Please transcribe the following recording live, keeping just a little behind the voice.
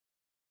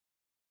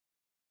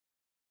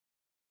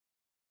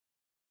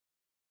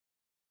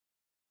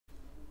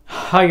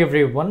Hi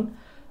everyone.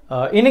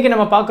 இன்னைக்கு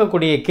நம்ம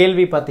பார்க்கக்கூடிய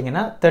கேள்வி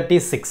பாத்தீங்கன்னா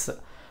 36.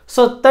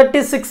 So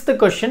 36th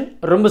question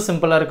ரொம்ப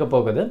சிம்பிளா இருக்க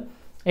போகுது.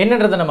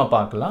 என்னன்றதை நம்ம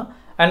பார்க்கலாம்.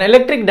 An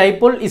electric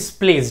dipole is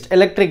placed.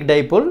 Electric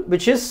dipole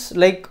which is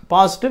like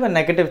positive and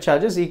negative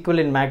charges equal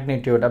in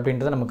magnitude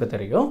அப்படின்றது நமக்கு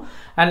தெரியும்.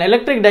 An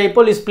electric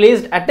dipole is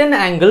placed at an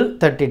angle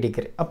 30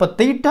 degree. அப்ப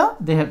theta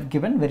they have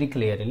given very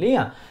clearly.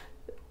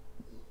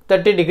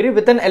 30 degree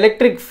with an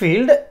electric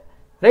field.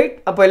 Right?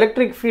 அப்போ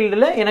electric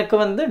fieldல எனக்கு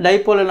வந்து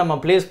dipole நம்ம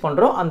place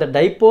பண்றோம். அந்த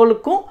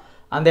dipoleக்கும்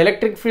அந்த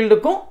electric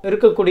fieldக்கும்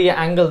இருக்கக்கூடிய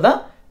angle தான்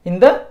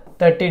இந்த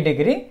 30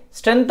 degree.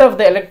 Strength of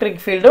the electric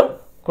field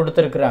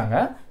கொடுத்திருக்காங்க.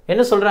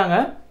 என்ன சொல்றாங்க?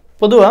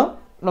 பொதுவா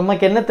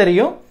நமக்கு என்ன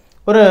தெரியும்?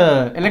 ஒரு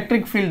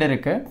electric field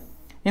இருக்கு.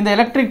 இந்த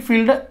electric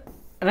field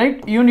right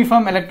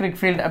uniform electric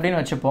field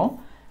அப்படினு வெச்சுப்போம்.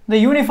 இந்த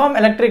uniform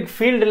electric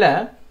fieldல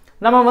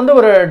நம்ம வந்து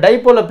ஒரு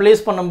dipole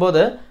place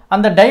பண்ணும்போது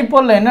அந்த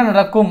dipole என்ன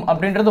நடக்கும்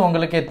அப்படின்றது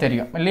உங்களுக்கே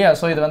தெரியும் இல்லையா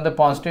சோ இது வந்து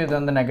பாசிட்டிவ் இது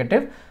வந்து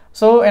நெகட்டிவ்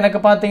சோ எனக்கு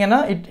பாத்தீங்கன்னா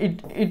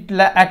it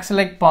acts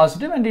like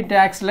positive and it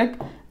acts like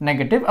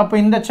negative அப்ப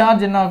இந்த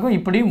சார்ஜ் என்ன ஆகும்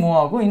இப்படி மூவ்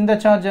ஆகும் இந்த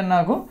சார்ஜ் என்ன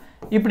ஆகும்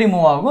இப்படி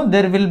மூவ் ஆகும்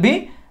there will be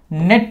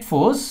net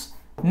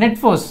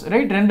force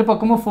right ரெண்டு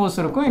பக்கமும் force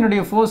இருக்கும்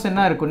என்னுடைய force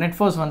என்ன இருக்கும் net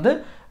force வந்து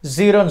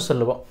 0 ன்னு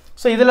சொல்லுவோம்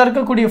சோ இதுல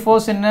இருக்கக்கூடிய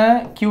force என்ன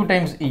q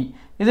times e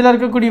இதுல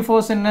இருக்கக்கூடிய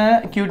force என்ன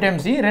q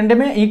times e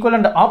ரெண்டுமே ஈக்குவல்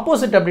அண்ட்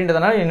ஆப்போசிட்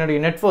அப்படின்றதனால என்னோட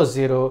net force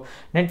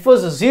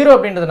 0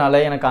 அப்படின்றதனால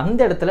எனக்கு அந்த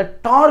இடத்துல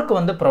டார்க்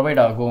வந்து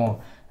ப்ரொவைட் ஆகும்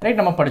ரைட்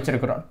நம்ம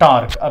படிச்சிருக்கோம்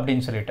டார்க்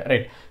அப்படினு சொல்லிட்டு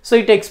right so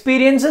it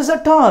experiences a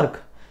torque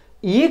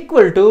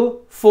equal to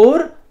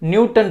 4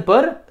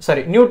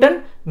 newton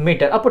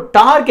meter அப்ப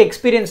டார்க்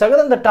எக்ஸ்பீரியன்ஸ்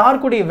ஆகுது அந்த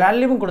டார்க் உடைய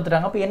வேல்யூவும்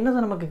கொடுத்துட்டாங்க அப்ப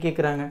என்னது நமக்கு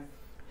கேக்குறாங்க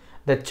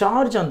the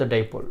charge on the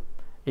dipole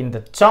இந்த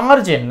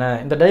சார்ஜ் என்ன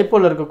இந்த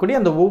டைபோல் இருக்கக்கூடிய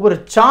அந்த ஒவ்வொரு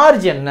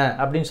சார்ஜ் என்ன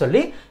அப்படினு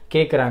சொல்லி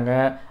கேக்குறாங்க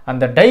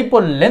அந்த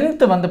டைபோல்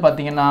லெந்த் வந்து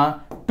பாத்தீங்கன்னா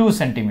 2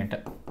 cm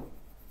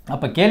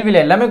அப்ப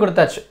கேள்வியில எல்லாமே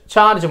கொடுத்தாச்சு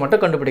சார்ஜ்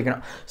மட்டும்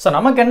கண்டுபிடிக்கணும் சோ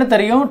நமக்கு என்ன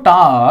தெரியும்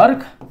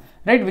dark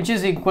right which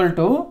is equal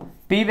to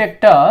p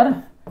vector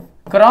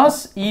cross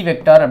e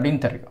vector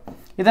அப்படினு தெரியும்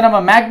இத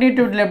நம்ம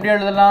மேக்னிட்யூட்ல எப்படி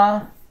எழுதலாம்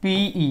pe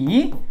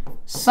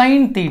sin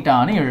θ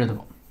ன்னு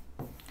எழுதுவோம்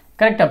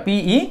கரெக்ட்டா pe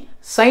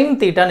sin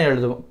theta ன்னு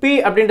எழுதுவோம் p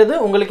அப்படின்றது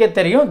உங்களுக்கே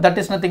தெரியும் that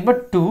is nothing but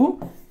 2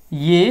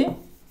 a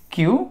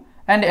q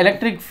and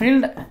electric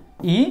field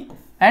e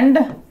and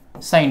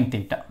sin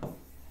theta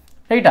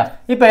ரைட்டா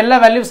இப்போ எல்லா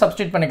வேல்யூ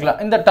சப்ஸ்டிட்யூட் பண்ணிக்கலாம்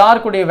இந்த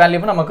டார்க் உடைய வேல்யூ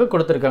நமக்கு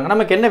கொடுத்திருக்காங்க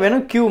நமக்கு என்ன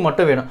வேணும் q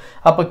மட்டும் வேணும்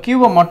அப்ப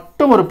q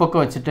மட்டும் ஒரு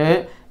பக்கம் வச்சிட்டு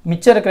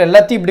மிச்சம் இருக்கிற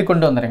எல்லாத்தையும் இப்படி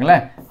கொண்டு வந்துருங்களே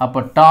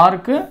அப்ப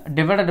டார்க்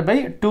டிவைடட் பை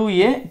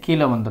 2a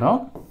கீழ வந்துரும்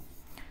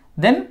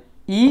then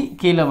e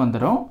கீழ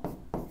வந்துரும்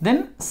then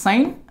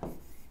sin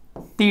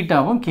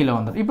தீட்டாவும் கீழ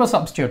வந்துரும் இப்போ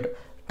சப்ஸ்டிட்யூட்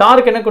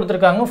டார்க் என்ன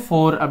கொடுத்திருக்காங்க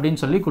 4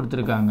 அப்படினு சொல்லி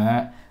கொடுத்திருக்காங்க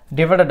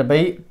divided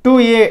by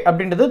 2a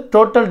அப்படின்றது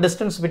total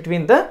distance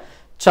between the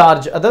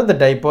charge அதாவது the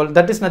dipole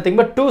that is nothing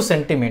but 2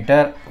 cm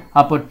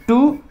அப்ப 2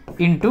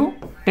 into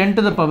 10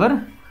 to the power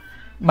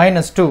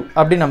minus 2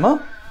 அப்படி நம்ம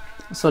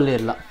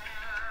சொல்லிரலாம்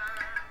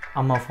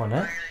அம்மா போன்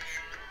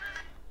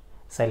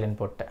சைலன்ட்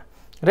போட்டேன்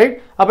ரைட்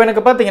அப்ப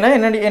எனக்கு பாத்தீங்கன்னா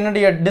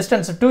என்னோட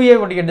டிஸ்டன்ஸ் 2a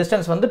உடைய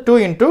டிஸ்டன்ஸ் வந்து 2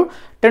 into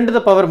 10 to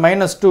the power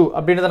minus 2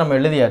 அப்படின்றத நம்ம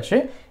எழுதியாச்சு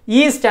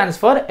e stands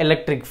for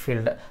electric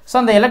field so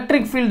அந்த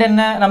electric field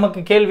என்ன நமக்கு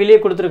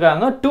கேள்வியிலே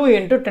கொடுத்திருக்காங்க 2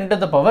 into 10 to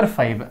the power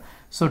 5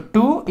 so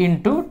 2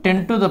 into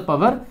 10 to the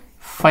power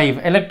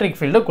 5 electric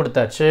field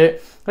கொடுத்தாச்சு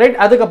ரைட்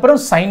அதுக்கு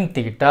அப்புறம் sin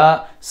theta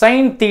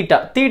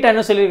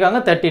என்ன சொல்லிருக்காங்க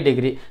 30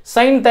 degree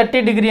sin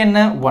 30 degree என்ன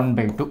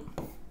 1/2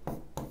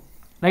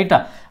 ரைட்டா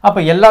அப்ப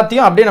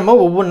எல்லாத்தையும் அப்படியே நம்ம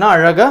ஒவ்வொண்ணா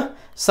அழகா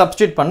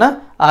சப்ஸ்டிட்யூட் பண்ண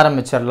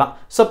ஆரம்பிச்சிரலாம்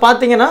சோ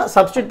பாத்தீங்கன்னா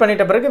சப்ஸ்டிட்யூட்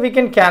பண்ணிட்ட பிறகு we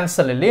can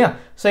cancel இல்லையா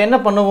சோ என்ன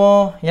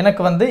பண்ணுவோம்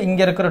எனக்கு வந்து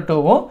இங்க இருக்கிற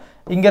 2வும்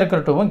இங்க இருக்கிற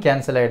 2வும்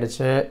கேன்சல்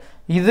ஆயிடுச்சு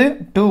இது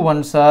 2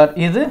 1s are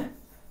இது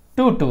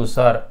 2 2s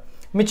are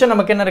மிச்சம்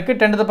நமக்கு என்ன இருக்கு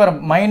 10 to the power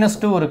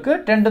 -2 இருக்கு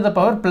 10 to the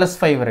power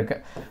 +5 இருக்கு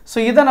சோ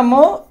இத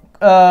நம்ம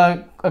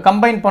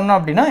கம்பைன் பண்ணோம்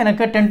அப்படினா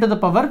எனக்கு 10 to the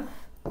power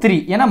 3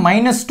 ஏனா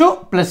 -2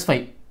 +5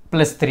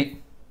 +3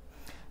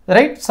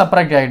 ரைட்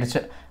சப்ட்ராக்ட் ஆயிடுச்சு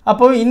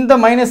அப்போ இந்த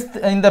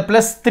இந்த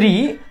 +3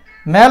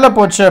 மேல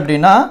போச்சு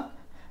அப்படினா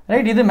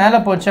ரைட் இது மேல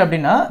போச்சு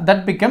அப்படினா that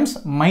becomes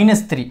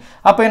 -3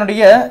 அப்ப என்னோட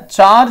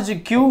சார்ஜ்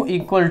q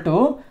equal to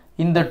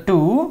இந்த 2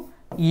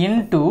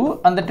 into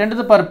அந்த 10 to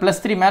the power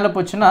 +3 மேல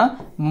போச்சுனா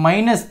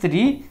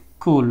 -3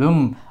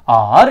 coulomb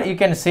or you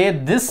can say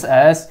this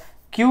as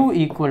q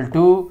equal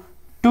to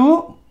 2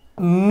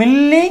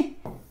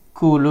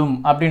 millicoulomb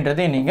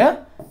அப்படின்றதை நீங்க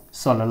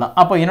சொல்லலாம்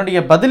அப்ப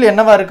என்னோட பதில்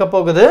என்னவா இருக்க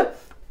போகுது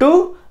 2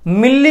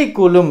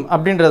 millicoulomb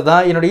அப்படின்றது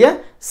தான் என்னோட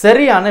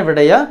சரியான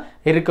விடையா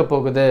இருக்க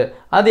போகுது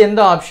அது எந்த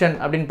ஆப்ஷன்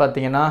அப்படினு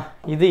பாத்தீங்கன்னா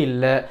இது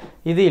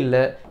இல்ல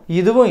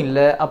இதுவும் இல்ல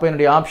அப்ப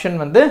என்னோட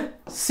ஆப்ஷன் வந்து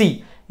C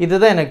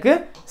இதுதான் எனக்கு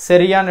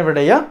சரியான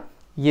விடையா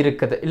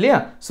இருக்குது இல்லையா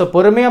சோ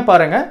பொறுமையா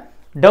பாருங்க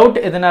டவுட்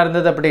எதனா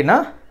இருந்தது அப்படினா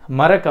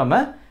மறக்காம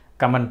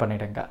கமெண்ட்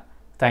பண்ணிடுங்க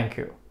thank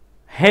you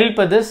help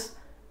this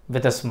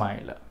with a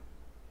smile